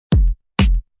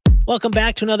Welcome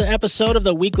back to another episode of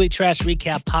the Weekly Trash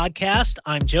Recap Podcast.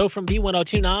 I'm Joe from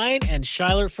B1029, and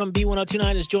Shyler from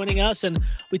B1029 is joining us. And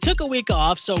we took a week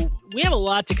off, so we have a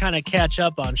lot to kind of catch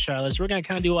up on, Shyler. So we're going to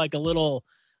kind of do like a little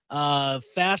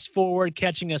fast forward,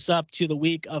 catching us up to the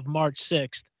week of March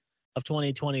 6th of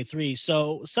 2023.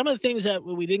 So some of the things that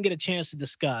we didn't get a chance to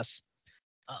discuss,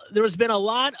 there has been a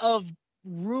lot of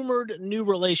rumored new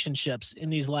relationships in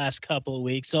these last couple of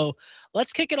weeks. So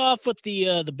let's kick it off with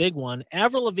the big one,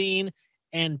 Avril Lavigne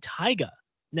and Tyga.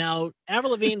 Now,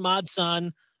 Avril Lavigne, Mod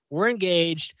Sun, were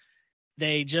engaged.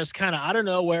 They just kind of out of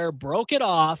nowhere broke it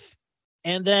off.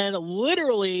 And then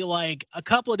literally like a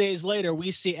couple of days later, we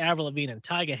see Avril Lavigne and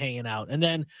Tyga hanging out. And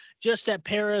then just at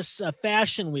Paris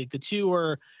Fashion Week, the two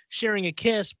were sharing a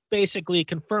kiss, basically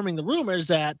confirming the rumors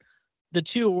that the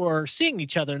two were seeing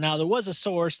each other. Now, there was a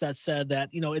source that said that,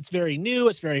 it's very new,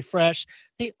 it's very fresh.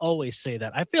 They always say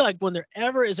that. I feel like when there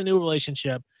ever is a new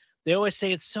relationship, they always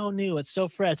say it's so new, it's so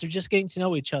fresh, they're just getting to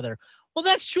know each other. Well,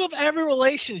 that's true of every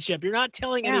relationship. You're not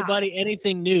telling anybody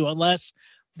anything new unless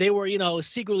they were,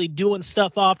 secretly doing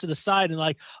stuff off to the side and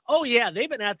like, oh yeah, they've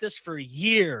been at this for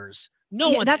years.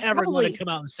 No one's ever going to come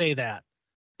out and say that.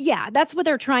 Yeah, that's what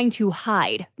they're trying to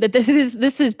hide. That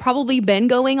this has probably been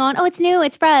going on. Oh, it's new,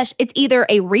 it's fresh. It's either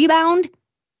a rebound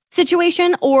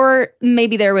situation or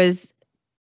maybe there was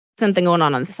something going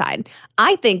on the side.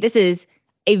 I think this is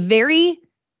a very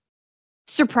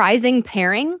surprising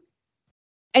pairing.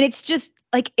 And it's just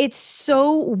like, it's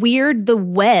so weird, the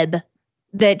web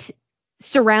that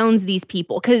surrounds these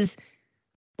people. Because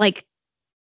like,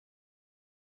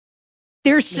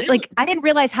 there's like, I didn't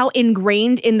realize how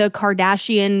ingrained in the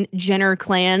Kardashian Jenner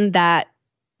clan that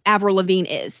Avril Lavigne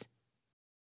is.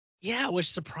 Yeah, which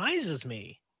surprises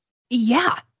me.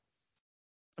 Yeah.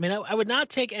 I mean, I would not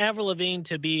take Avril Lavigne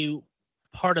to be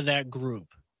part of that group.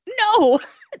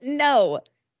 No.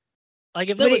 Like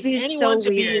if there was anyone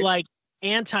to be like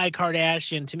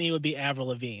anti-Kardashian, to me it would be Avril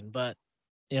Lavigne. But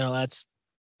that's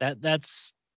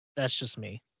just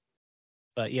me.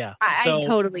 But yeah, I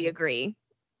totally agree.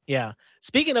 Yeah.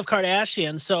 Speaking of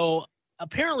Kardashian, so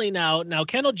apparently now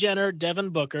Kendall Jenner,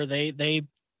 Devin Booker, they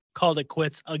called it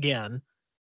quits again.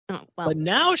 Oh, well. But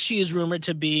now she's rumored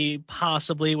to be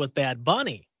possibly with Bad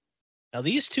Bunny. Now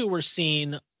these two were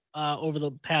seen over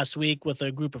the past week with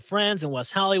a group of friends in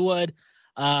West Hollywood.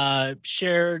 There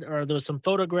was some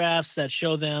photographs that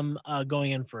show them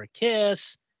going in for a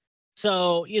kiss.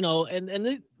 So,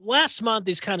 last month,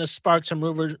 these kind of sparked some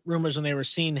rumors when they were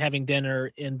seen having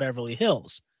dinner in Beverly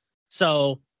Hills.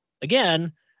 So,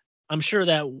 again, I'm sure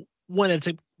that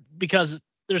because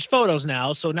there's photos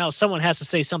now, so now someone has to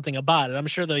say something about it. I'm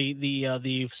sure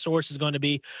the source is going to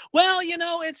be, well,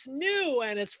 it's new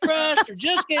and it's fresh. They're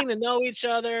just getting to know each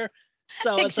other.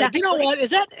 So it's like, you know what?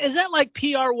 Is that like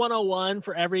PR 101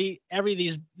 for every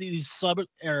these celebrity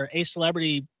or a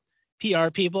celebrity PR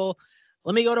people?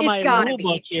 Let me go to my rule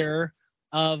book here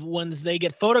of when they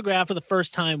get photographed for the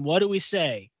first time. What do we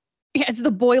say? Yeah, it's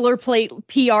the boilerplate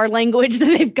PR language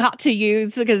that they've got to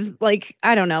use because, like,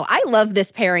 I don't know. I love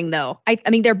this pairing, though. I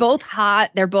mean, they're both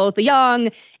hot. They're both young.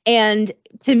 And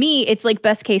to me, it's like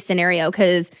best case scenario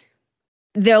because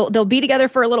they'll be together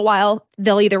for a little while.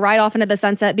 They'll either ride off into the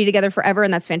sunset, be together forever,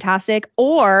 and that's fantastic.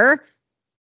 Or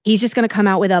he's just going to come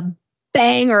out with a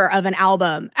banger of an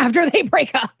album after they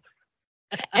break up.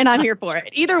 And I'm here for it.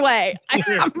 Either way,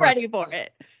 I'm ready for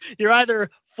it. You're either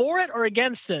for it or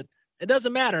against it. It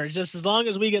doesn't matter. It's just as long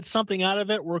as we get something out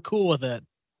of it, we're cool with it.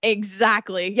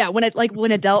 Exactly. Yeah.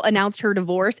 When Adele announced her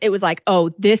divorce, it was like, oh,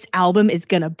 this album is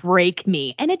going to break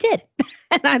me. And it did.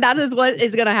 And that is what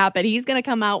is going to happen. He's going to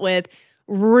come out with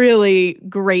really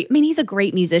great. I mean, he's a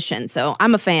great musician. So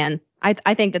I'm a fan.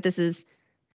 I think that this is,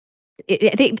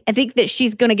 I think that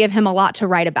she's going to give him a lot to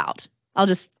write about. I'll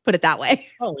just put it that way.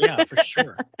 Oh, yeah, for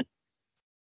sure.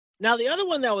 Now, the other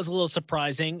one that was a little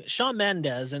surprising, Shawn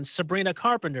Mendes and Sabrina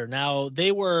Carpenter. Now,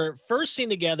 they were first seen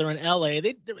together in L.A.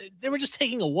 They were just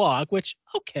taking a walk, which,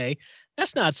 okay,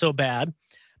 that's not so bad.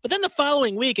 But then the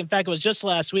following week, in fact, it was just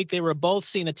last week, they were both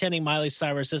seen attending Miley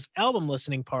Cyrus's album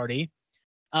listening party.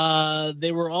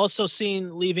 They were also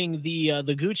seen leaving the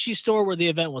Gucci store where the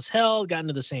event was held, got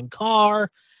into the same car.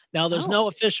 Now, there's no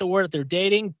official word that they're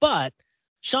dating, but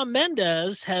Shawn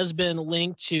Mendes has been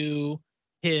linked to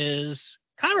his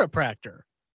chiropractor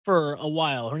for a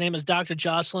while. Her name is Dr.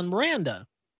 Jocelyn Miranda.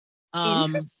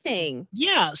 Interesting.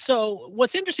 Yeah. So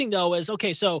what's interesting though is,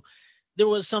 okay, so there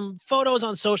was some photos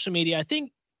on social media. I don't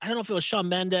know if it was Shawn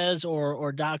Mendes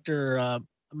or Dr.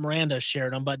 Miranda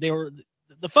shared them, but they were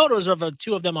the photos of the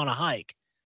two of them on a hike.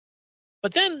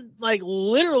 But then like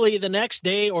literally the next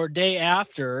day or day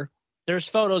after, there's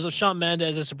photos of Shawn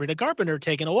Mendes and Sabrina Carpenter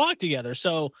taking a walk together.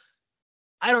 So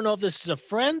I don't know if this is a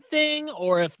friend thing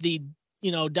or if the,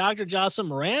 Dr. Jocelyn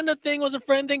Miranda thing was a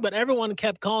friend thing, but everyone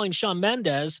kept calling Shawn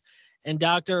Mendes and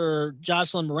Dr.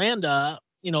 Jocelyn Miranda,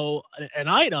 an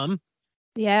item.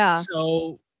 Yeah.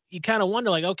 So you kind of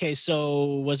wonder, like, okay,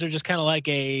 so was there just kind of like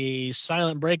a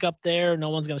silent breakup there? No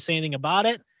one's going to say anything about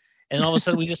it. And all of a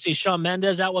sudden we just see Shawn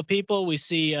Mendes out with people. We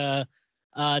see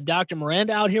Dr.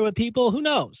 Miranda out here with people. Who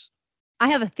knows? I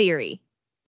have a theory.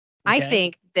 I Okay.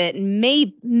 think that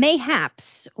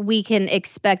mayhaps we can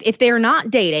expect, if they're not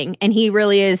dating and he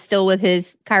really is still with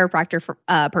his chiropractor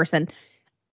person,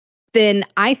 then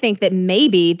I think that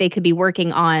maybe they could be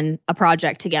working on a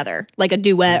project together, like a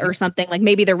duet or something. Like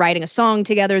maybe they're writing a song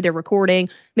together, they're recording,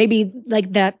 maybe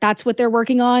like that's what they're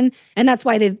working on. And that's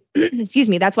why they've, excuse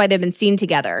me, that's why they've been seen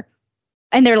together.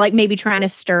 And they're like maybe trying to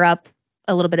stir up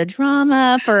a little bit of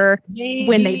drama for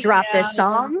when they drop this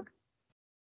song.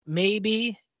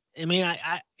 Maybe. I mean,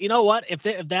 I you know what? If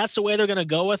that's the way they're gonna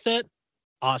go with it,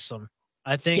 awesome.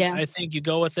 I think you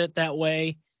go with it that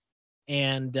way,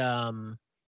 and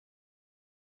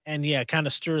yeah, kind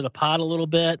of stir the pot a little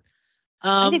bit.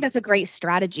 I think that's a great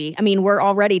strategy. I mean, we're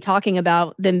already talking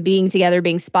about them being together,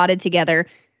 being spotted together.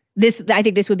 I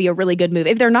think this would be a really good move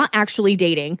if they're not actually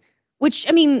dating. Which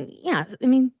I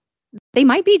mean, they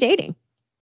might be dating.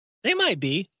 They might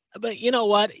be. But you know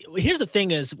what? Here's the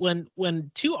thing: is when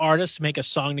two artists make a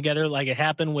song together, like it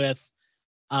happened with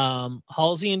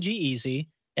Halsey and G-Eazy,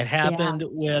 it happened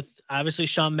with obviously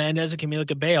Shawn Mendes and Camila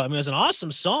Cabello. I mean, it was an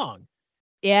awesome song.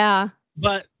 Yeah.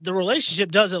 But the relationship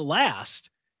doesn't last,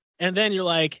 and then you're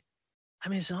like, I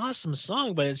mean, it's an awesome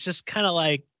song, but it's just kind of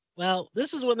like, well,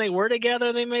 this is when they were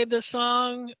together. They made this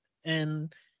song,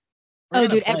 and oh,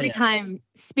 dude, every time,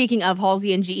 speaking of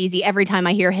Halsey and G-Eazy, every time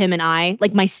I hear him and I,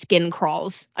 like my skin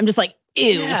crawls. I'm just like,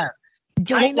 ew. Yes,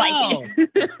 don't like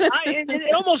it.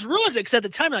 It almost ruins it because at the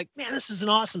time, you're like, man, this is an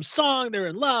awesome song. They're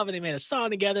in love and they made a song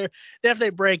together. Then after they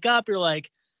break up, you're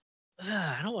like,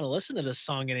 I don't want to listen to this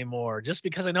song anymore just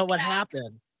because I know what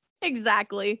happened.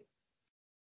 Exactly.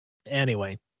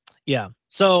 Anyway, yeah.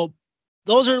 So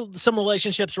those are some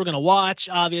relationships we're going to watch,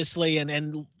 obviously,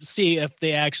 and see if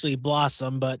they actually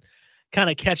blossom, but kind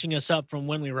of catching us up from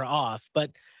when we were off.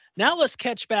 But now let's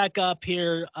catch back up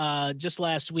here. Just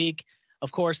last week,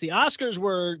 of course, the Oscars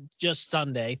were just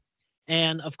Sunday.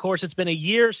 And of course, it's been a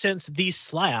year since The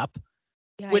Slap,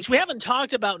 which we haven't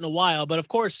talked about in a while. But of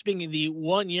course, speaking of the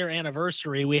 1 year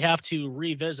anniversary, we have to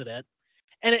revisit it.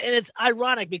 And it's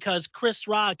ironic because Chris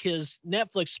Rock, his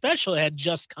Netflix special had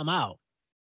just come out.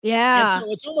 Yeah. And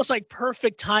so it's almost like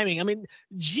perfect timing. I mean,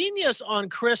 genius on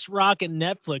Chris Rock and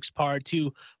Netflix part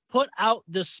to put out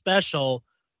this special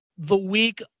the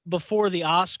week before the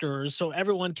Oscars so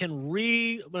everyone can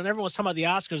when everyone's talking about the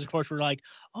Oscars, of course, we're like,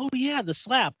 oh yeah, The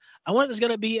Slap. I wonder if there's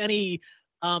going to be any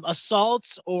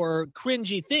assaults or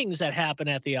cringy things that happen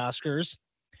at the Oscars.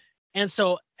 And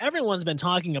so everyone's been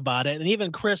talking about it. And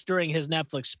even Chris during his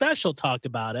Netflix special talked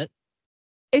about it.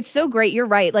 It's so great. You're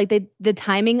right. Like the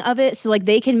timing of it. So like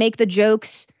they can make the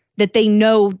jokes that they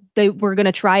know they were going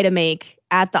to try to make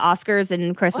at the Oscars.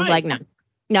 And Chris was like,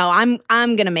 no, I'm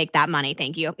going to make that money.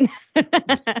 Thank you.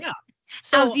 Yeah.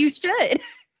 So, as you should.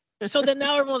 So then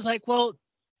now everyone's like, well,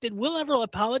 did Will ever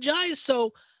apologize?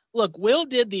 So look, Will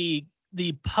did the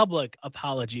public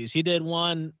apologies. He did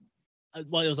one.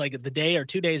 Well, it was like the day or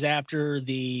 2 days after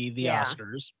the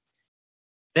Oscars.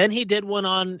 Then he did one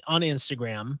on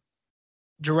Instagram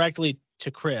directly to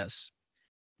Chris.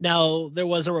 Now, there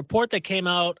was a report that came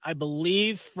out, I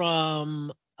believe,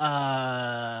 from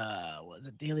was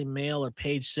it Daily Mail or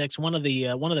Page Six? One of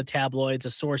the tabloids.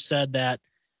 A source said that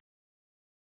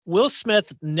Will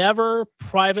Smith never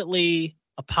privately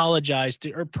apologized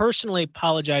or personally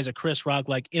apologized to Chris Rock,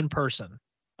 like in person.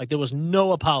 Like there was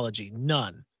no apology,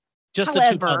 none. Just the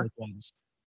two public ones.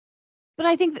 But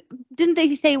I think, didn't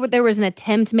they say there was an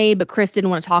attempt made, but Chris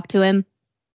didn't want to talk to him?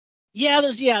 Yeah,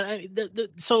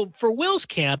 so for Will's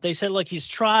camp, they said, look, he's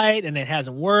tried and it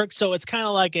hasn't worked. So it's kind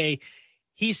of like a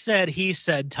he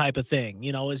said type of thing.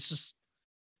 You know, it's just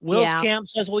Will's camp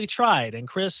says, well, he tried. And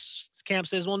Chris' camp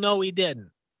says, well, no, he didn't.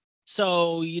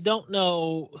 So you don't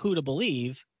know who to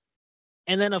believe.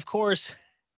 And then, of course,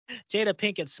 Jada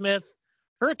Pinkett Smith,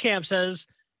 her camp says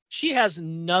she has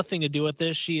nothing to do with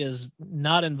this. She is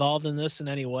not involved in this in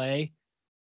any way.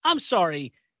 I'm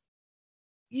sorry.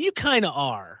 You kind of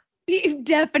are. You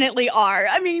definitely are.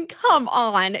 I mean, come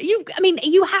on.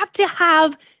 You have to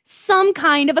have some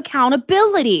kind of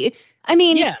accountability. I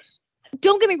mean, yes.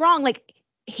 Don't get me wrong. Like,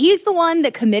 he's the one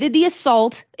that committed the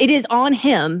assault. It is on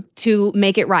him to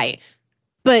make it right.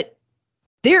 But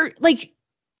they're like,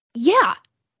 yeah.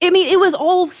 I mean, it was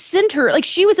all center. Like,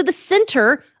 she was at the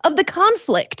center of the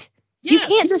conflict. You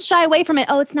can't just shy away from it.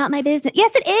 Oh, it's not my business.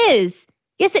 Yes, it is.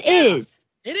 Yes, it is.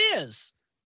 It is.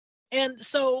 And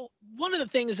so one of the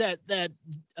things that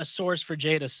a source for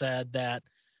Jada said that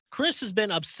Chris has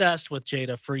been obsessed with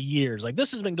Jada for years. Like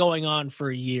this has been going on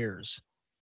for years.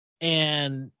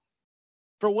 And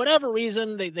for whatever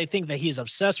reason, they think that he's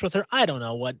obsessed with her. I don't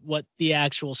know what the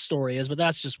actual story is, but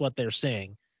that's just what they're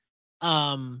saying.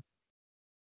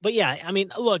 But yeah, I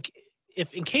mean, look,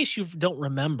 if in case you don't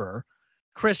remember,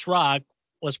 Chris Rock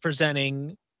was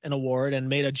presenting an award and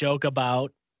made a joke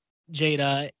about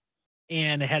Jada,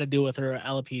 and it had to do with her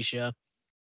alopecia.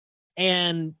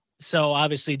 And so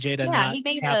obviously Jada not he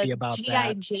made happy a about G.I.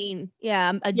 that. Jane.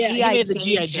 Yeah, He made the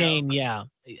G.I. Jane, yeah.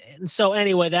 And so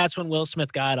anyway, that's when Will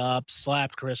Smith got up,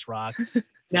 slapped Chris Rock.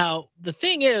 Now, the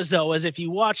thing is, though, is if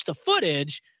you watch the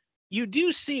footage, you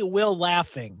do see Will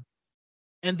laughing.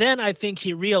 And then I think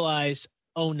he realized,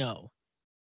 oh no,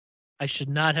 I should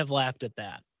not have laughed at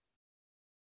that.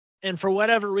 And for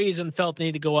whatever reason, felt the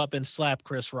need to go up and slap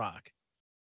Chris Rock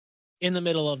in the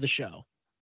middle of the show.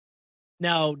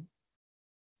 Now,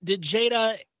 did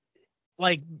Jada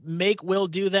make Will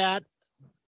do that?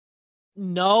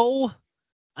 No.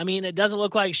 I mean, it doesn't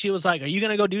look like she was like, are you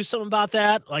going to go do something about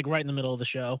that? Like right in the middle of the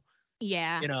show.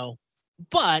 Yeah.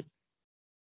 But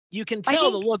you can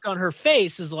tell the look on her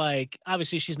face is like,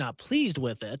 obviously she's not pleased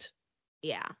with it.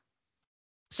 Yeah.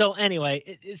 So anyway,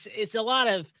 it's a lot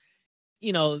of,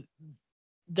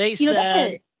 they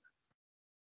said.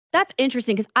 That's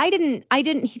interesting because I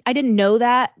didn't know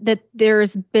that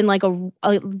there's been like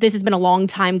this has been a long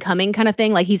time coming kind of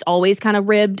thing. Like he's always kind of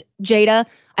ribbed Jada.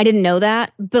 I didn't know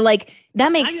that, but like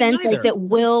that makes sense. Like that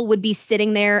Will would be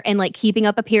sitting there and like keeping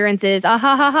up appearances. Ah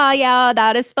ha ha ha, yeah,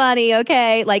 that is funny.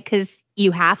 Okay, like because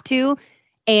you have to,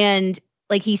 and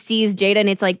like he sees Jada and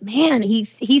it's like, man,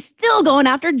 he's still going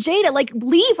after Jada. Like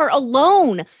leave her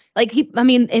alone. Like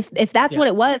if that's what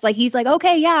it was, like he's like,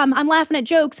 okay, yeah, I'm laughing at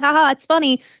jokes, haha, it's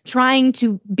funny, trying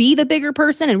to be the bigger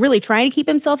person and really trying to keep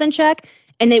himself in check,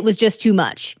 and it was just too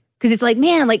much because it's like,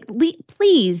 man, like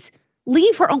please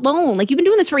leave her alone. Like you've been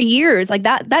doing this for years, like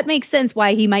that makes sense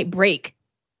why he might break.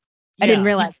 I didn't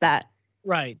realize that.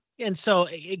 Right, and so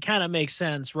it kind of makes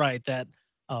sense, right? That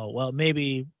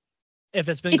maybe if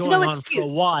it's been going on for a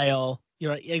while,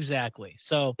 you're right, exactly.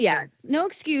 So yeah, no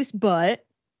excuse, but.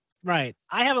 Right.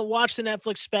 I haven't watched the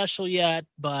Netflix special yet,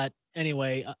 but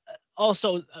anyway,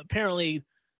 also apparently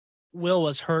Will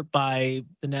was hurt by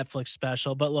the Netflix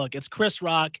special. But look, it's Chris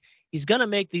Rock. He's going to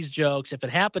make these jokes. If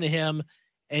it happened to him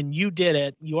and you did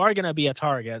it, you are going to be a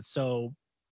target. So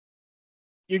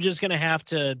you're just going to have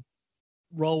to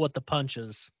roll with the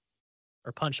punches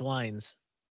or punch lines.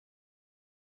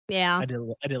 Yeah. I did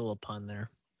a little pun there.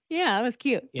 Yeah, that was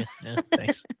cute. Yeah,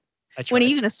 thanks. When are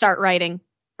you going to start writing?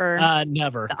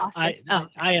 Never. I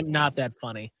am not that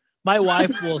funny. My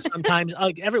wife will sometimes,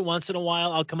 like every once in a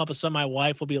while, I'll come up with some. My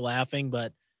wife will be laughing,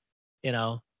 but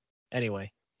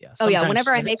anyway, yeah. Oh yeah.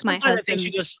 Whenever I make my husband, I think she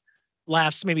just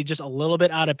laughs, maybe just a little bit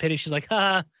out of pity. She's like,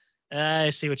 I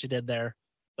see what you did there.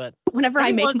 But whenever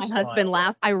I make my husband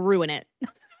laugh, I ruin it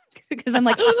because I'm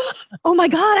like, oh my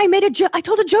god, I made a joke. I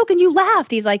told a joke and you laughed.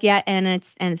 He's like, yeah, and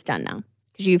it's done now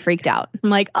because you freaked out.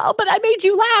 I'm like, oh, but I made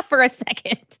you laugh for a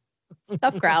second.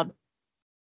 Tough crowd.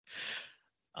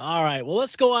 All right. Well,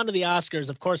 let's go on to the Oscars.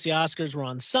 Of course, the Oscars were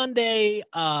on Sunday.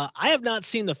 I have not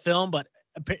seen the film, but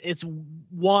it's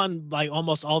won like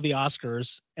almost all the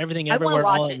Oscars. Everything, Everywhere,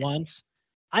 all at once.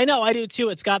 I know, I do too.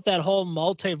 It's got that whole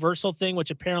multiversal thing, which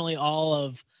apparently all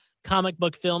of comic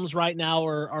book films right now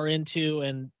are into,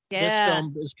 and this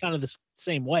film is kind of the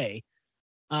same way.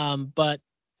 But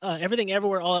Everything,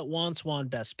 Everywhere, all at once won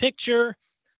Best Picture,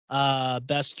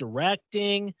 Best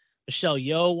Directing. Michelle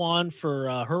Yeoh won for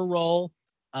her role.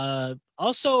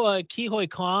 Also, Ke Huy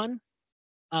Quan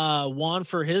won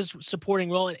for his supporting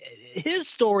role. And his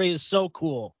story is so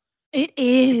cool. It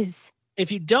is.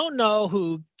 If you don't know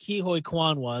who Ke Huy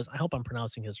Quan was, I hope I'm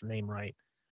pronouncing his name right.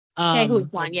 Ke Huy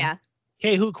Quan, yeah.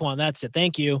 Ke Huy Quan, that's it.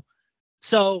 Thank you.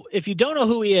 So if you don't know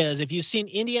who he is, if you've seen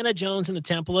Indiana Jones and the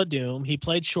Temple of Doom, he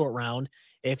played Short Round.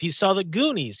 If you saw the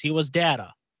Goonies, he was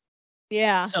Data.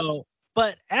 Yeah. So,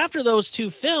 but after those two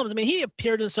films, I mean, he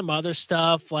appeared in some other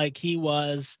stuff. Like he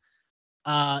was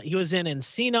in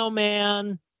Encino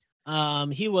Man.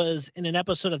 He was in an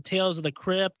episode of Tales from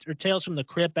the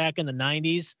Crypt back in the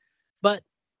 90s. But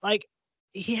like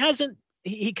he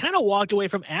kind of walked away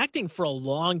from acting for a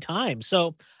long time.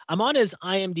 So I'm on his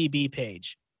IMDb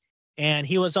page, and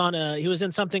he was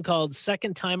in something called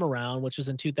Second Time Around, which was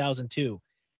in 2002.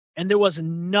 And there was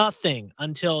nothing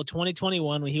until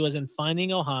 2021 when he was in Finding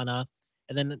Ohana,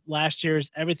 and then last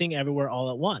year's Everything Everywhere All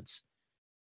at Once.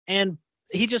 And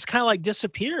he just kind of like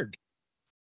disappeared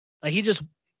Like he just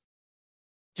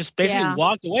basically Yeah.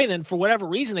 walked away. And then for whatever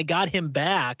reason, they got him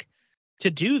back to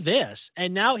do this.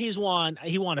 And now he won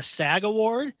a SAG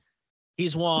award.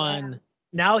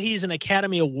 Now he's an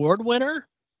Academy Award winner.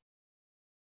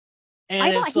 And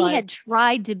I thought he had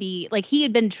tried to be like he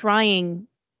had been trying.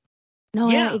 No,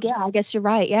 yeah, I guess you're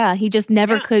right. Yeah, he just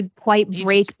never could quite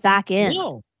break back in.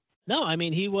 No. I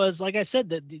mean, he was, like I said,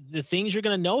 the things you're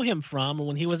going to know him from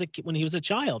when he was a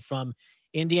child, from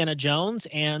Indiana Jones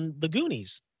and The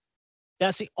Goonies.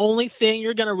 That's the only thing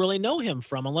you're going to really know him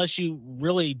from, unless you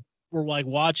really were like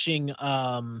watching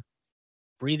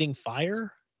Breathing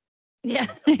Fire. Yeah,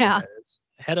 yeah.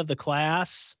 Head of the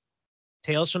Class,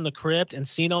 Tales from the Crypt,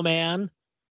 Encino Man.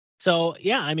 So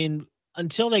yeah, I mean,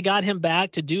 until they got him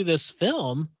back to do this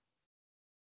film,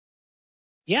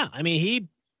 yeah, I mean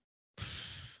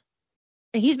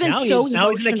he's been now so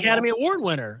he's an Academy Award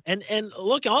winner, and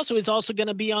look, also he's also going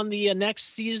to be on the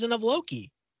next season of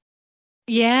Loki.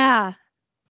 Yeah.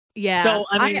 So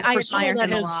I mean, I admire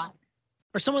him a lot.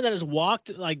 For someone that has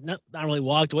walked, like not really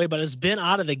walked away, but has been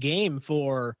out of the game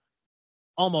for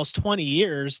almost 20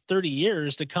 years, 30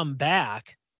 years, to come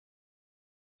back,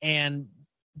 and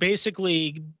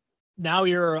basically now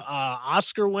you're a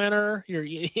Oscar winner. You're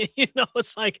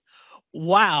it's like,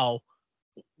 wow,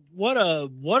 what a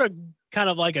kind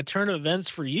of like a turn of events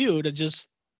for you to just.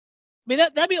 I mean,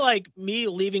 that'd be like me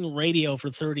leaving radio for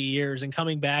 30 years and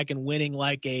coming back and winning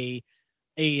like a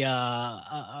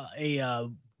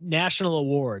national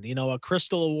award, a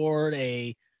Crystal Award,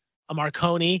 a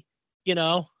Marconi,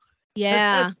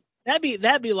 Yeah.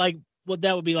 That'd be like what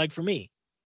that would be like for me.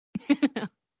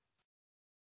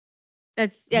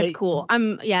 That's cool.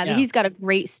 He's got a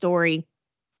great story.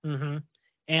 Mm-hmm.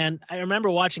 And I remember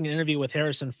watching an interview with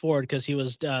Harrison Ford because he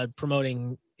was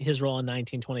promoting his role in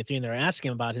 1923, and they were asking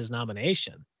him about his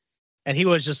nomination, and he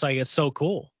was just like, "It's so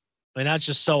cool." I mean, that's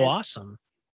just so awesome.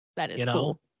 That is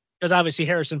cool. Because obviously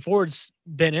Harrison Ford's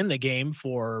been in the game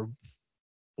for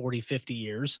 40, 50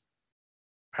 years,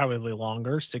 probably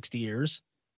longer, 60 years.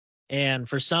 And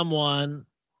for someone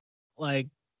like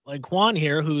Juan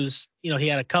here, who's, he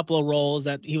had a couple of roles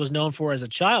that he was known for as a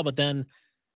child, but then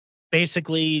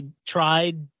basically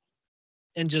tried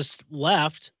and just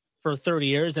left for 30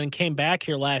 years and came back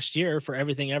here last year for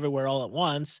Everything Everywhere All at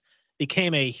Once,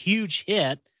 became a huge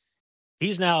hit.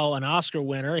 He's now an Oscar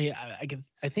winner.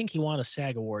 I think he won a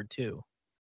SAG award too.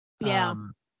 Yeah.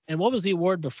 And what was the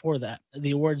award before that?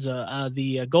 The awards,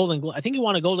 the Golden Globe. I think he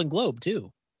won a Golden Globe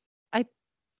too.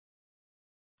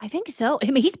 I think so.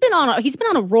 I mean, he's been on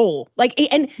a roll.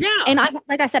 And I,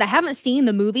 like I said, I haven't seen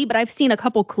the movie, but I've seen a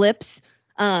couple clips.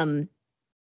 And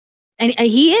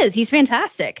he's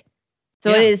fantastic.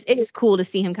 So it is cool to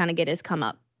see him kind of get his come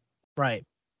up. Right.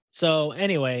 So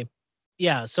anyway,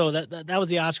 yeah. So that was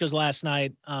the Oscars last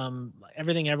night.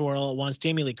 Everything Everywhere All at Once.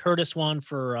 Jamie Lee Curtis won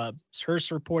for her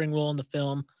supporting role in the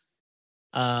film.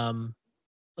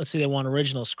 Let's see, they won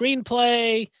original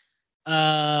screenplay,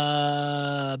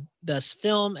 best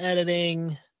film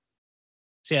editing.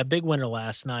 So yeah, big winner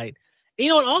last night.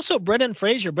 And also Brendan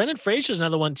Fraser. Brendan Fraser's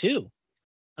another one too.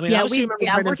 I mean, obviously remember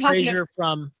Brendan Fraser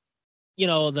from, the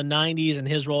 90s and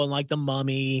his role in like The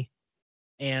Mummy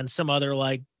and some other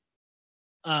like,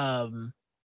 I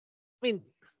mean,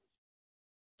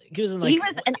 he was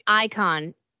an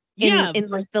icon in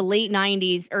like the late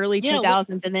 90s, early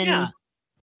 2000s, and then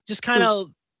just kind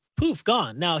of poof,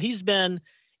 gone. Now he's been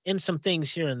in some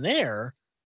things here and there,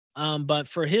 but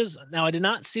for his, now I did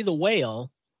not see The Whale,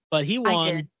 but he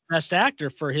won Best Actor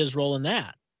for his role in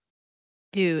that.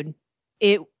 Dude,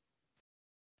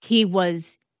 he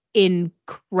was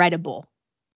incredible.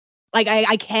 Like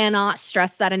I cannot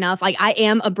stress that enough. Like I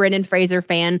am a Brendan Fraser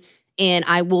fan, and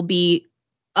I will be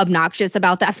obnoxious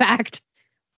about that fact.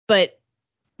 But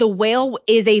The Whale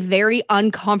is a very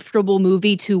uncomfortable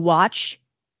movie to watch,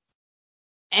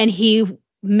 and he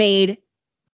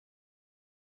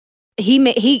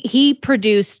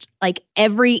produced like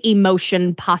every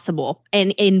emotion possible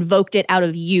and invoked it out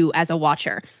of you as a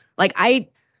watcher. Like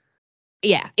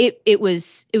it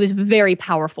was very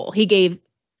powerful. He gave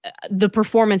the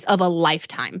performance of a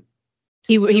lifetime.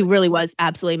 He really was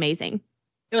absolutely amazing.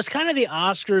 It was kind of the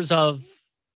Oscars of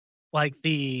like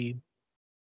the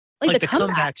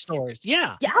comeback stories.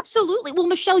 Yeah. Yeah, absolutely. Well,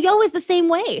 Michelle Yeoh is the same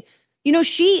way.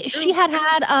 She had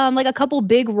like a couple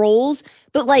big roles,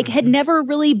 but like had never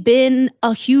really been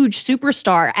a huge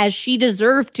superstar as she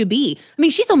deserved to be. I mean,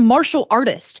 she's a martial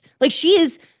artist. Like she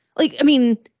is like, I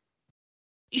mean,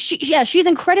 she's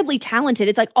incredibly talented.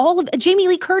 It's like all of Jamie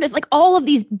Lee Curtis, like all of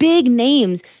these big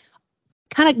names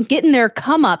kind of getting their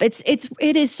come up. It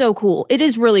is so cool. It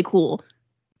is really cool.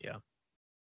 Yeah.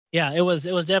 Yeah, it was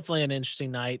definitely an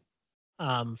interesting night.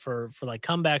 for like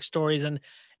comeback stories. And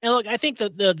look, I think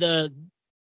the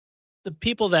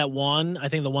people that won, I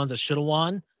think the ones that should have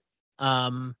won,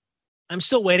 um, I'm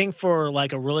still waiting for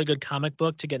like a really good comic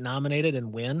book to get nominated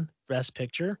and win Best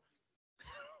Picture.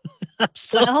 I'm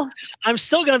still Well, I'm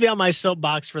still gonna be on my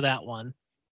soapbox for that one.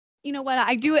 you know what?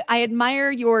 I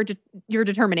admire your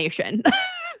determination.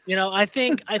 I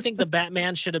think the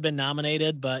Batman should have been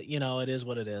nominated, but it is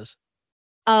what it is.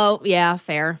 Oh, yeah,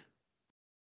 fair.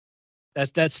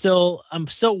 That's still I'm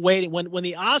still waiting when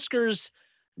the Oscars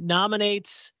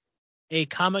nominates a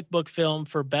comic book film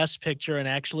for Best Picture and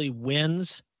actually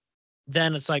wins,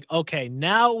 then it's like, okay,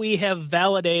 now we have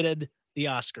validated the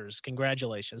Oscars.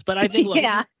 Congratulations. But I think look,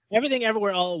 Yeah. Everything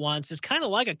Everywhere All at Once is kind of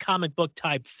like a comic book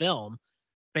type film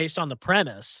based on the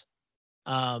premise.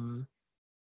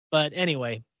 But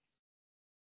anyway,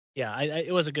 yeah,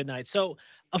 it was a good night. So,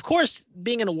 of course,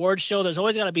 being an award show, there's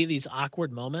always got to be these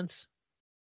awkward moments.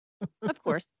 Of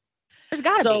course. There's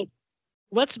got to So be.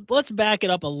 let's back it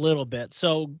up a little bit.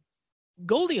 So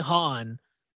Goldie Hawn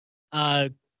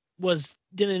did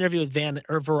an interview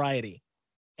with Variety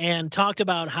and talked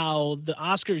about how the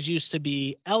Oscars used to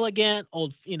be elegant,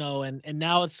 old, and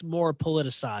now it's more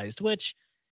politicized, which,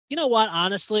 you know what,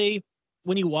 honestly,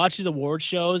 when you watch these award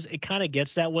shows, it kind of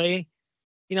gets that way.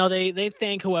 They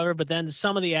thank whoever, but then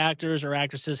some of the actors or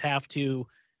actresses have to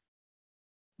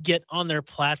get on their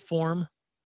platform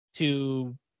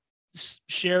to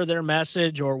share their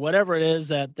message or whatever it is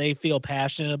that they feel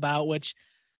passionate about, which,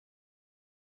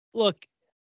 look,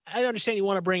 I understand you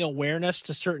want to bring awareness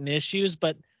to certain issues,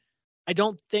 but I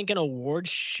don't think an award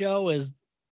show is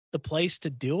the place to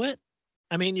do it.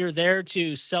 I mean, you're there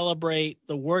to celebrate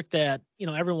the work that,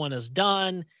 everyone has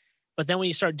done, but then when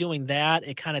you start doing that,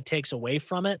 it kind of takes away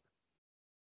from it.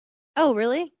 Oh,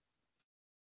 really?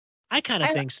 I kind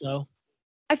of think so.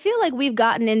 I feel like we've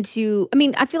gotten into,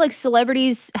 I feel like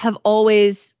celebrities have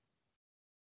always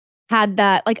had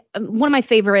that, like, one of my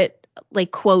favorite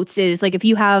like quotes is like, if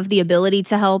you have the ability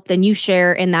to help, then you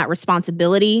share in that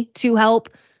responsibility to help.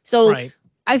 So Right.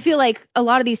 I feel like a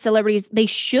lot of these celebrities, they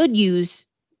should use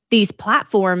these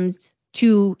platforms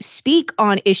to speak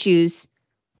on issues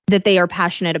that they are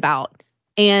passionate about.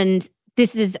 And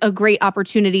this is a great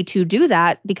opportunity to do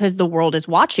that because the world is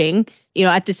watching,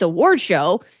 at this award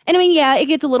show. And yeah, it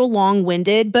gets a little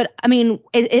long-winded, but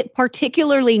it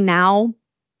particularly now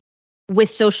with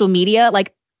social media,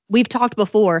 like we've talked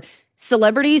before,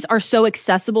 celebrities are so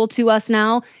accessible to us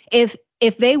now. If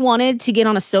they wanted to get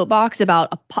on a soapbox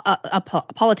about a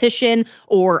politician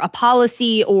or a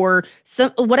policy or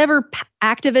some whatever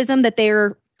activism that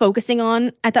they're focusing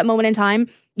on at that moment in time,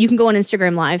 you can go on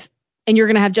Instagram Live and you're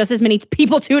going to have just as many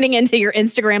people tuning into your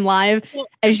Instagram Live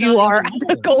as you are at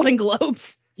the Golden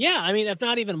Globes. Yeah, if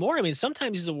not even more.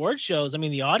 Sometimes these award shows,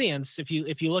 the audience, if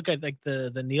you look at like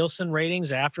the Nielsen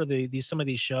ratings after some of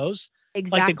these shows,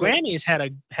 exactly. Like the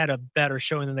Grammys had a better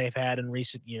showing than they've had in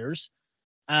recent years.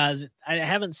 I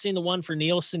haven't seen the one for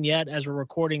Nielsen yet as we're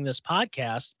recording this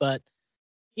podcast, but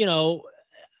you're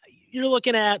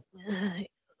looking at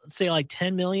let's say like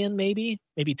 10 million, maybe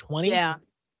 20. Yeah.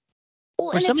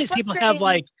 Well, some of these people have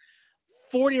like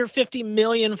 40 or 50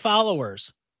 million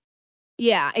followers.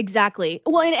 Yeah, exactly.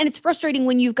 Well, and it's frustrating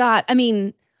when you've got,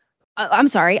 I'm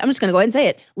sorry, I'm just going to go ahead and say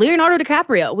it. Leonardo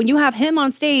DiCaprio, when you have him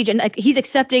on stage and he's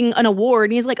accepting an award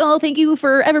and he's like, oh, thank you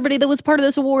for everybody that was part of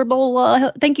this award, blah, blah,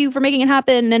 blah. Thank you for making it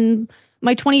happen. And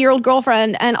my 20-year-old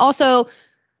girlfriend. And also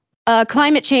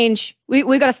climate change. We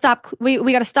got to stop. We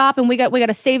got to stop and we got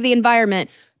to save the environment.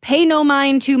 Pay no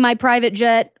mind to my private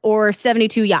jet or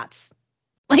 72 yachts.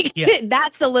 Like yes.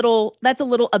 that's a little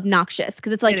obnoxious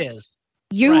because it's like it is.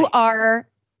 You are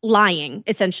lying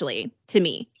essentially to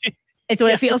me. It's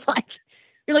what it feels like.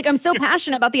 You're like, I'm so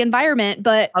passionate about the environment,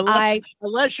 but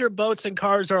unless your boats and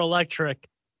cars are electric.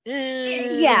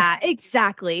 Yeah,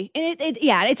 exactly. And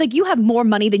it's like you have more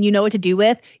money than you know what to do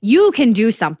with. You can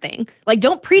do something. Like,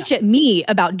 don't preach at me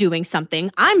about doing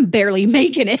something. I'm barely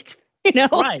making it.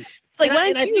 Right. It's like,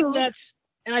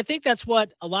 I think that's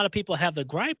what a lot of people have the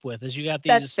gripe with is you got these.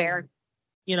 That's fair.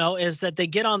 Is that they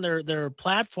get on their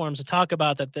platforms to talk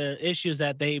about that the issues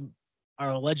that they are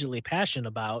allegedly passionate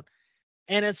about.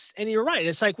 And you're right.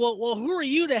 It's like, well, who are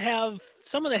you to have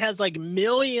someone that has like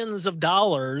millions of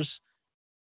dollars?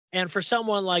 And for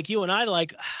someone like you and I,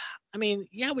 like,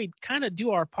 yeah, we kind of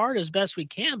do our part as best we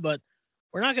can, but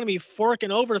we're not going to be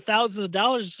forking over thousands of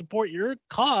dollars to support your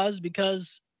cause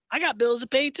because I got bills to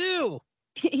pay too.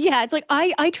 Yeah, it's like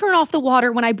I turn off the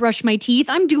water when I brush my teeth.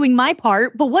 I'm doing my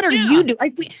part, but what are you doing?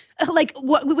 We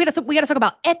got to talk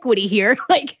about equity here.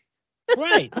 Like,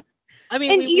 right. And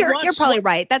you're probably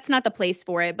right. That's not the place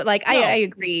for it. But like, no. I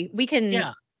agree. We can.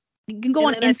 Yeah. You can go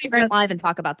on And I think Instagram Live and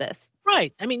talk about this.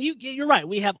 right. I mean, you're right.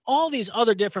 We have all these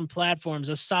other different platforms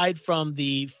aside from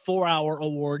the 4-hour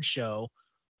award show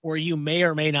where you may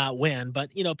or may not win. But,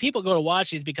 people go to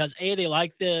watch these because A, they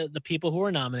like the people who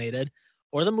are nominated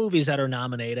or the movies that are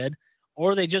nominated,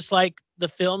 or they just like the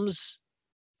films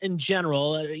in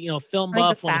general. Film Like the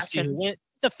buff want to see who fashion. win.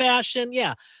 The fashion,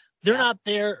 yeah. They're Yeah. not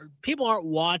there. People aren't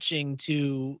watching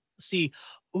to see,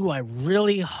 ooh, I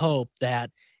really hope that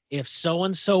if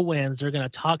so-and-so wins, they're going to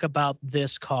talk about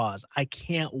this cause. I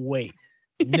can't wait.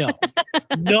 No,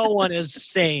 no one is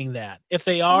saying that. If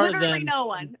they are, Literally then no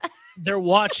one. they're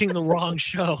watching the wrong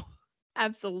show.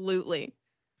 Absolutely.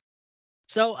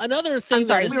 So another thing I'm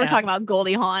sorry, that is we were talking about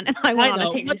Goldie Hawn, and I went I on a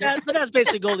know, tangent. but that's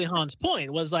basically Goldie Hawn's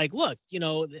point was like, look,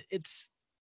 it's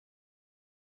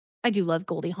I do love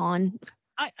Goldie Hawn.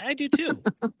 I do too.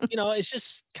 It's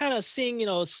just kind of seeing,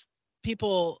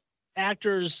 people,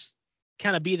 actors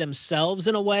kind of be themselves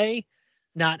in a way,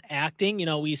 not acting.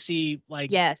 We see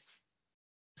like Yes.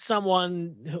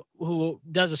 someone who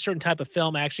does a certain type of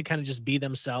film actually kind of just be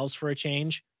themselves for a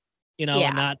change, and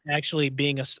Yeah. not actually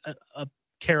being a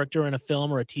character in a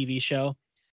film or a TV show.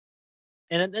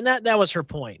 And that was her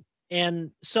point.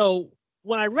 And so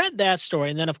when I read that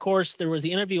story, and then of course there was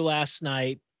the interview last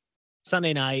night,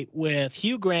 Sunday night, with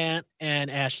Hugh Grant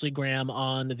and Ashley Graham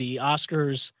on the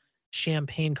Oscars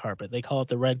champagne carpet. They call it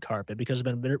the red carpet because it's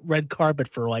been red carpet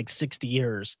for like 60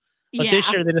 years. But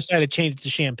this year they decided to change it to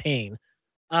champagne.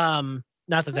 Not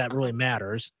that really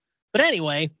matters. But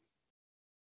anyway,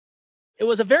 it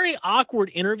was a very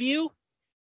awkward interview.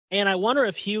 And I wonder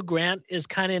if Hugh Grant is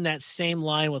kind of in that same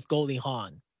line with Goldie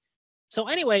Hawn. So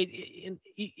anyway,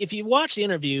 if you watch the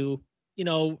interview,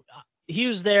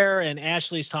 Hugh's there and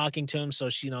Ashley's talking to him. So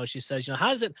she says, how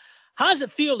does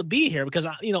it feel to be here? Because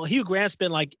Hugh Grant's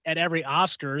been like at every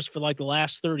Oscars for like the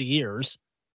last 30 years.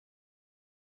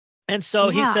 And so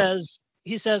he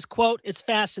says, quote, "It's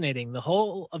fascinating. The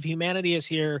whole of humanity is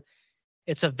here.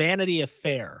 It's a vanity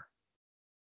affair."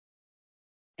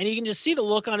 And you can just see the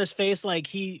look on his face, like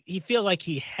he feels like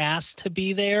he has to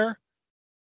be there.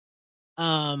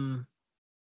 But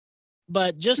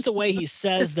just the way he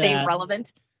says to stay that,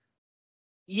 relevant.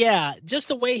 yeah, just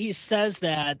the way he says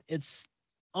that, it's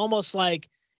almost like,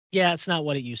 yeah, it's not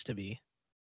what it used to be.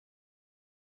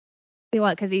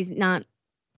 What? Because he's not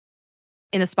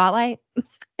in the spotlight?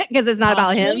 Because it's not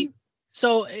about him?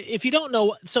 So if you don't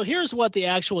know, so here's what the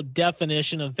actual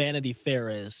definition of Vanity Fair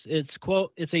is. It's,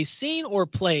 quote, "It's a scene or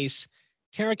place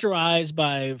characterized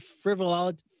by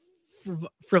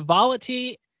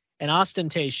frivolity and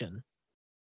ostentation."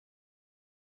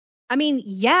 I mean,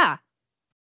 yeah.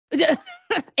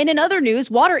 And in other news,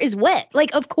 water is wet.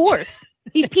 Like, of course.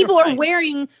 These people Right. are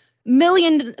wearing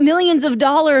millions of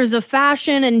dollars of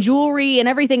fashion and jewelry and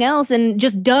everything else and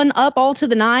just done up all to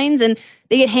the nines, and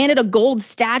they get handed a gold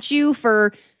statue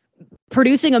for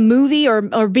producing a movie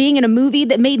or being in a movie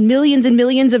that made millions and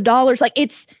millions of dollars. Like,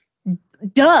 it's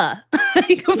duh.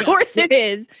 Like, of course it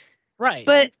is. Right.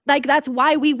 But like, that's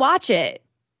why we watch it.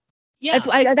 Yeah.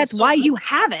 That's why you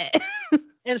have it.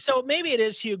 And so maybe it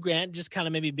is Hugh Grant just kind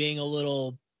of maybe being a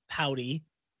little pouty.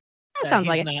 That sounds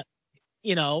like it.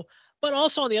 Not, but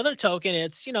also on the other token,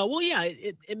 it's, well, yeah,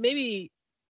 it maybe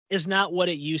is not what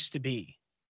it used to be.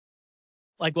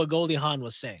 Like what Goldie Hawn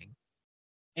was saying.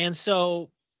 And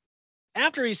so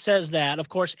after he says that, of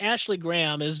course, Ashley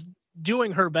Graham is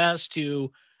doing her best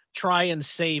to try and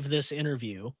save this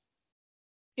interview.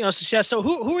 So she asked, so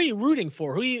who are you rooting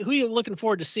for? Who are you looking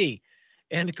forward to see?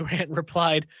 And Grant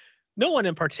replied, "No one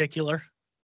in particular."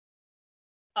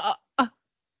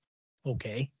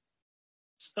 Okay.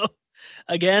 So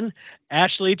again,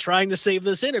 Ashley trying to save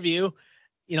this interview,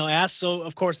 asked, so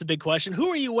of course the big question, who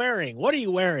are you wearing? What are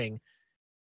you wearing?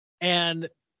 And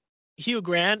Hugh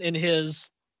Grant, in his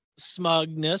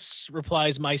smugness,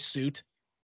 replies, "My suit."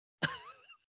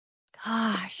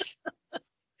 Gosh.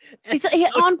 He's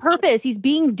on purpose. He's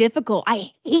being difficult.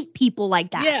 I hate people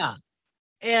like that. Yeah.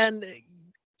 And,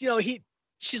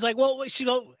 she's like, well,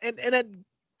 and then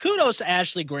kudos to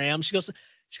Ashley Graham. She goes,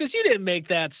 you didn't make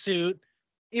that suit.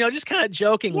 Just kind of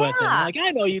joking with him. Like,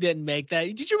 I know you didn't make that.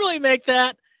 Did you really make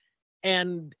that?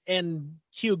 And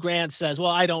Hugh Grant says,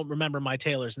 well, I don't remember my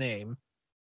tailor's name.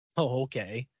 Oh,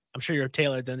 okay. I'm sure your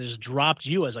tailor then just dropped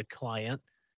you as a client.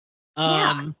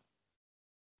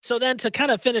 So then to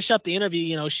kind of finish up the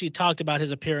interview, she talked about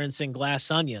his appearance in Glass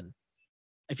Onion.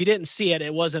 If you didn't see it,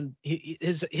 it wasn't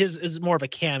his is more of a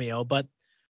cameo, but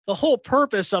the whole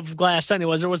purpose of Glass Onion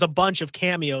was there was a bunch of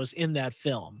cameos in that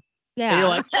film. Yeah. And you're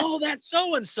like, oh, that's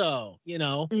so-and-so,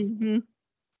 Mm-hmm.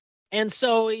 And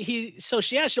so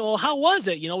she asked, well, how was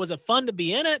it? Was it fun to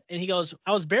be in it? And he goes,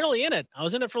 I was barely in it. I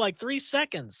was in it for like 3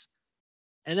 seconds.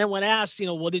 And then when asked,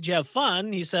 well, did you have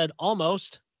fun? He said,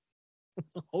 almost.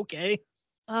 Okay.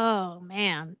 Oh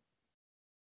man.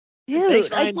 Thanks,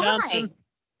 Dude, Ryan why? Johnson.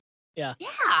 Yeah.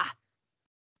 Yeah.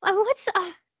 What's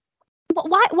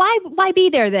why be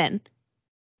there then?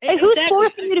 Like, who's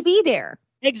forcing you to be there?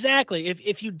 Exactly.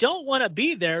 If you don't want to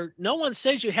be there, no one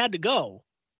says you had to go.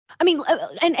 I mean,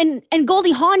 and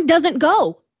Goldie Hawn doesn't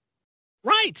go.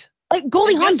 Right. Like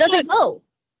Goldie Hawn doesn't go.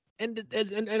 And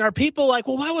are people like,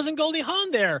 well, why wasn't Goldie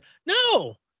Hawn there?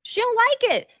 No. She don't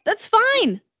like it. That's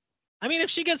fine. I mean, if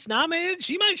she gets nominated,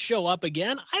 she might show up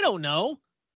again. I don't know.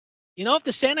 What's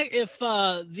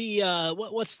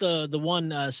the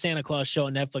one Santa Claus show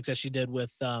on Netflix that she did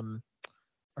with her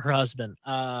husband?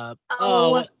 Oh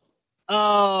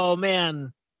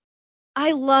man.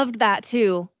 I loved that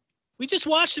too. We just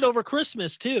watched it over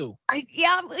Christmas too.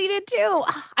 Yeah, we did too.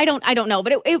 I don't know,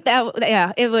 but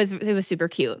it was super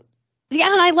cute.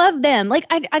 Yeah, and I love them. Like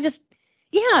I just,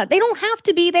 yeah, they don't have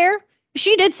to be there.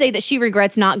 She did say that she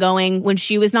regrets not going when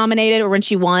she was nominated or when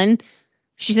she won.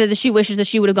 She said that she wishes that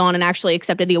she would have gone and actually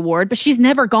accepted the award, but she's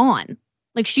never gone.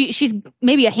 Like she's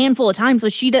maybe a handful of times,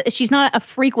 but she's not a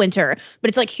frequenter. But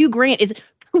it's like Hugh Grant is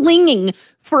clinging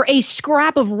for a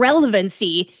scrap of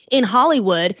relevancy in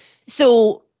Hollywood.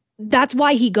 So that's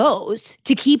why he goes,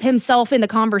 to keep himself in the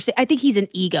conversation. I think he's an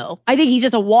ego. I think he's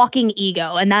just a walking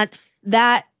ego. And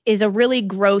that is a really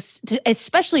gross,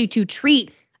 especially to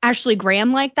treat Ashley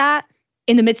Graham like that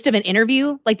in the midst of an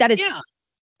interview. Like that is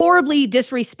horribly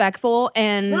disrespectful.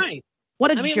 And right.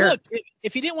 What a jerk. Look,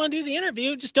 if you didn't want to do the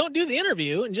interview, just don't do the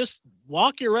interview and just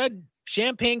walk your red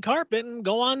champagne carpet and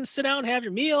go on, sit down, have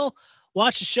your meal,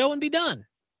 watch the show and be done.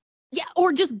 Yeah.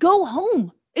 Or just go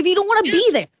home if you don't want to be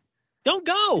there. Don't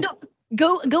go.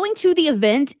 No, going to the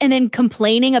event and then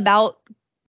complaining about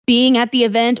being at the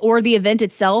event or the event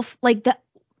itself, like that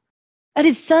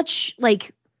is such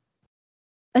like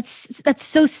that's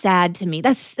so sad to me.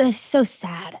 That's so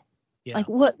sad. Yeah. Like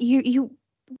what you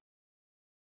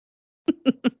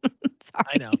sorry.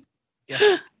 I know.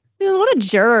 Yeah. Dude, what a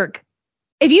jerk.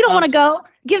 If you don't want to go,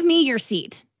 give me your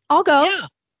seat. I'll go. Yeah.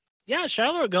 Yeah,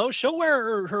 Shiloh will go. She'll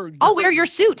wear her I'll wear your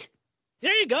suit.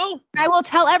 There you go. I will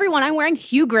tell everyone I'm wearing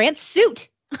Hugh Grant's suit.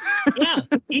 Yeah,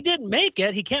 he didn't make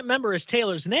it. He can't remember his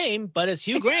tailor's name, but it's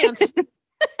Hugh Grant's.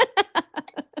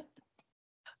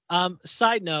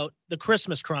 Side note, the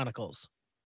Christmas Chronicles.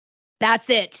 That's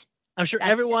it. I'm sure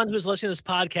everyone who's listening to this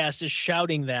podcast is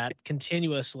shouting that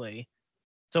continuously.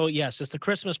 So yes, it's the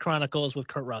Christmas Chronicles with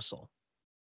Kurt Russell.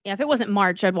 Yeah, if it wasn't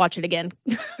March, I'd watch it again.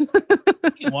 You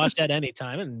can watch that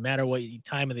anytime. It doesn't matter what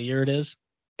time of the year it is.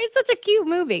 It's such a cute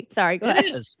movie. Sorry, go ahead.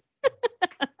 It is.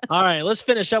 All right, let's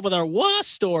finish up with our WAS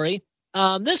story.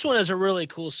 This one is a really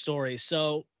cool story.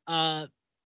 So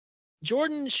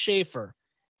Jordan Schaefer,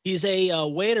 he's a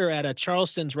waiter at a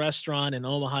Charleston's restaurant in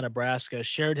Omaha, Nebraska,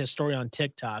 shared his story on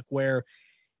TikTok where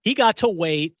he got to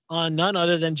wait on none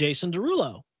other than Jason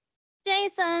Derulo.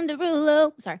 Jason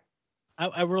Derulo. Sorry.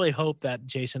 I really hope that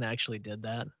Jason actually did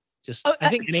that. I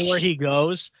think anywhere he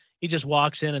goes, he just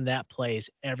walks in and that plays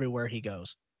everywhere he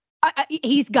goes.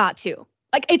 He's got to.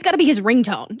 Like, it's got to be his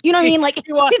ringtone. You know what I mean? Like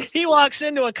he walks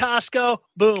into a Costco,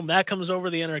 boom, that comes over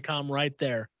the intercom right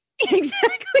there.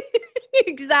 Exactly.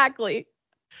 Exactly.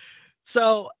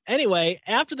 So anyway,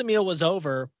 after the meal was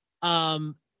over,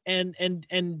 Jordan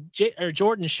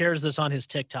shares this on his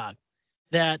TikTok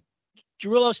that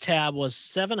Derulo's tab was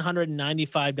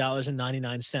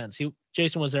 $795.99.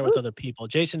 Jason was there with other people.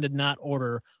 Jason did not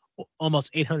order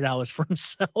almost $800 for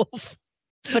himself.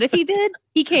 But if he did,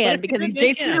 he can because he's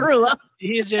Jason Derulo.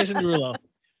 He is Jason Derulo.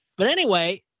 But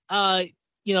anyway,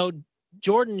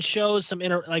 Jordan shows some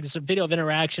it's a video of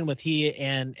interaction with he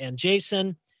and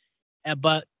Jason.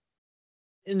 But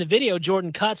in the video,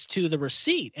 Jordan cuts to the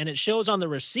receipt, and it shows on the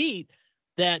receipt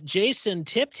that Jason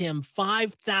tipped him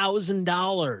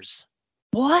 $5,000.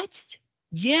 What?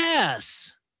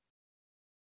 Yes.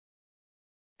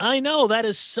 I know, that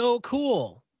is so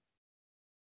cool.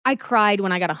 I cried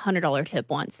when I got $100 tip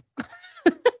once.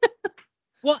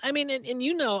 Well, I mean,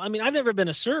 and I've never been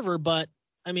a server, but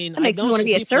I mean, that makes me want to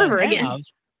be a server again.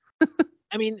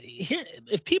 I mean, here,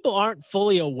 if people aren't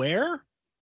fully aware,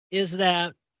 is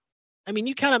that, I mean,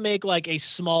 you kind of make like a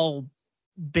small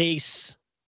base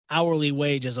hourly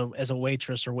wage as a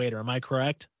waitress or waiter. Am I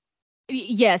correct?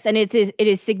 Yes, and it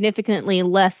is significantly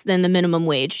less than the minimum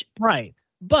wage. Right.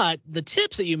 But the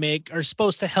tips that you make are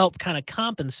supposed to help kind of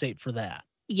compensate for that.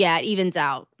 Yeah, it evens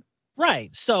out.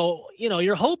 Right. So,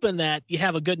 you're hoping that you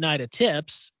have a good night of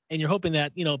tips and you're hoping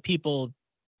that, people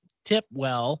tip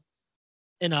well.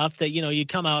 enough that, you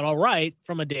come out all right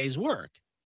from a day's work.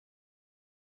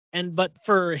 But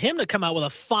for him to come out with a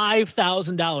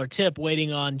 $5,000 tip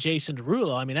waiting on Jason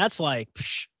Derulo, I mean, that's like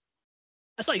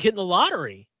hitting the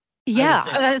lottery. Yeah,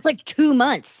 that's like 2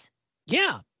 months.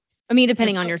 Yeah. I mean,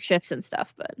 depending on your shifts and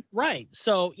stuff, but. Right.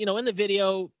 So, in the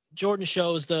video, Jordan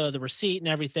shows the receipt and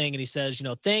everything, and he says,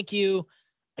 thank you.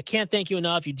 I can't thank you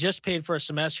enough. You just paid for a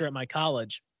semester at my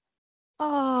college.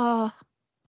 Oh.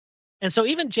 And so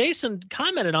even Jason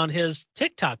commented on his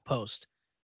TikTok post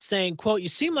saying, quote, "You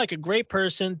seem like a great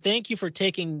person. Thank you for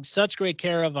taking such great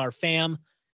care of our fam.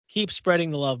 Keep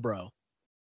spreading the love, bro."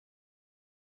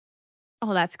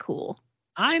 Oh, that's cool.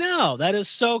 I know. That is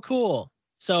so cool.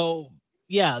 So,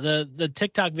 yeah, the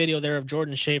TikTok video there of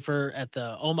Jordan Schaefer at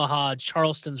the Omaha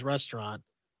Charleston's restaurant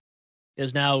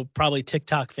is now probably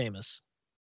TikTok famous.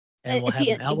 And we'll have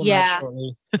an album out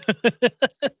shortly.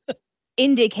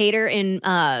 In Decatur, in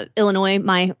Illinois,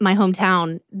 my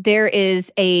hometown, there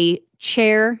is a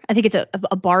chair. I think it's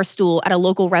a bar stool at a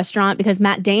local restaurant because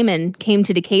Matt Damon came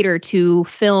to Decatur to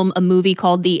film a movie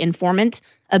called The Informant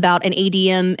about an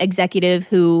ADM executive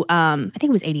who, I think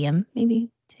it was ADM, maybe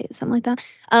something like that.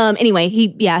 Anyway,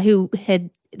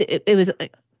 it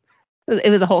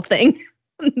was a whole thing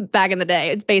back in the day.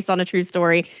 It's based on a true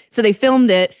story. So they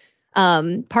filmed it,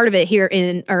 part of it here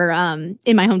in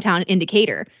my hometown in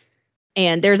Decatur.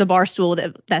 And there's a bar stool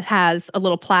that has a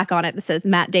little plaque on it that says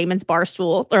Matt Damon's bar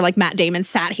stool, or like Matt Damon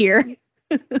sat here.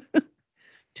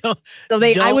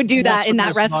 I would do that in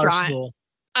that restaurant.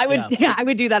 I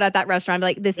would do that at that restaurant.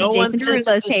 Like, this is Jason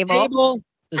Derulo's table.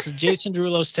 This is Jason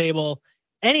Derulo's table.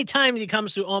 Anytime he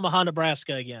comes to Omaha,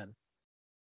 Nebraska again.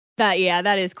 That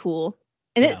is cool.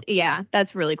 And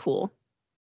that's really cool.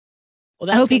 Well,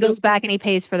 I hope he goes back and he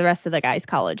pays for the rest of the guy's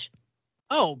college.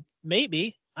 Oh,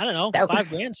 maybe. I don't know.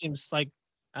 $5,000 seems like,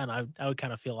 I don't know. I would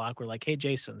kind of feel awkward. Like, hey,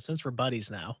 Jason, since we're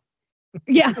buddies now.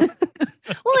 Yeah. Well,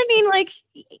 I mean, like,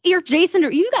 you got Jason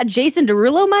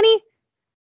Derulo money.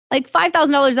 Like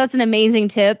 $5,000. That's an amazing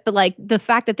tip. But like the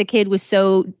fact that the kid was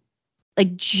so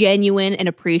like genuine and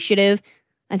appreciative,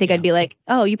 I think I'd be like,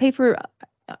 oh, you pay for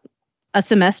a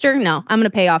semester? No, I'm going to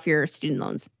pay off your student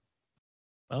loans.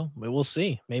 Well, we'll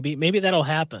see. Maybe that'll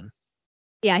happen.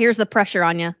 Yeah. Here's the pressure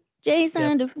on you,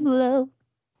 Jason Derulo.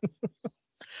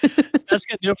 That's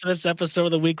going to do it for this episode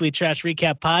of the Weekly Trash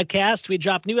Recap Podcast. We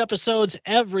drop new episodes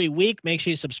every week. Make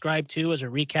sure you subscribe to as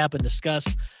we recap and discuss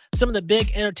some of the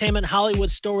big entertainment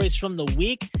Hollywood stories from the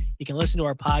week. You can listen to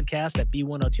our podcast at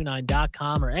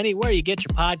b1029.com or anywhere you get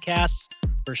your podcasts.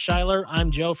 For Schuyler, I'm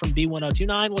Joe from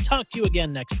B1029. We'll talk to you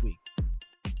again next week.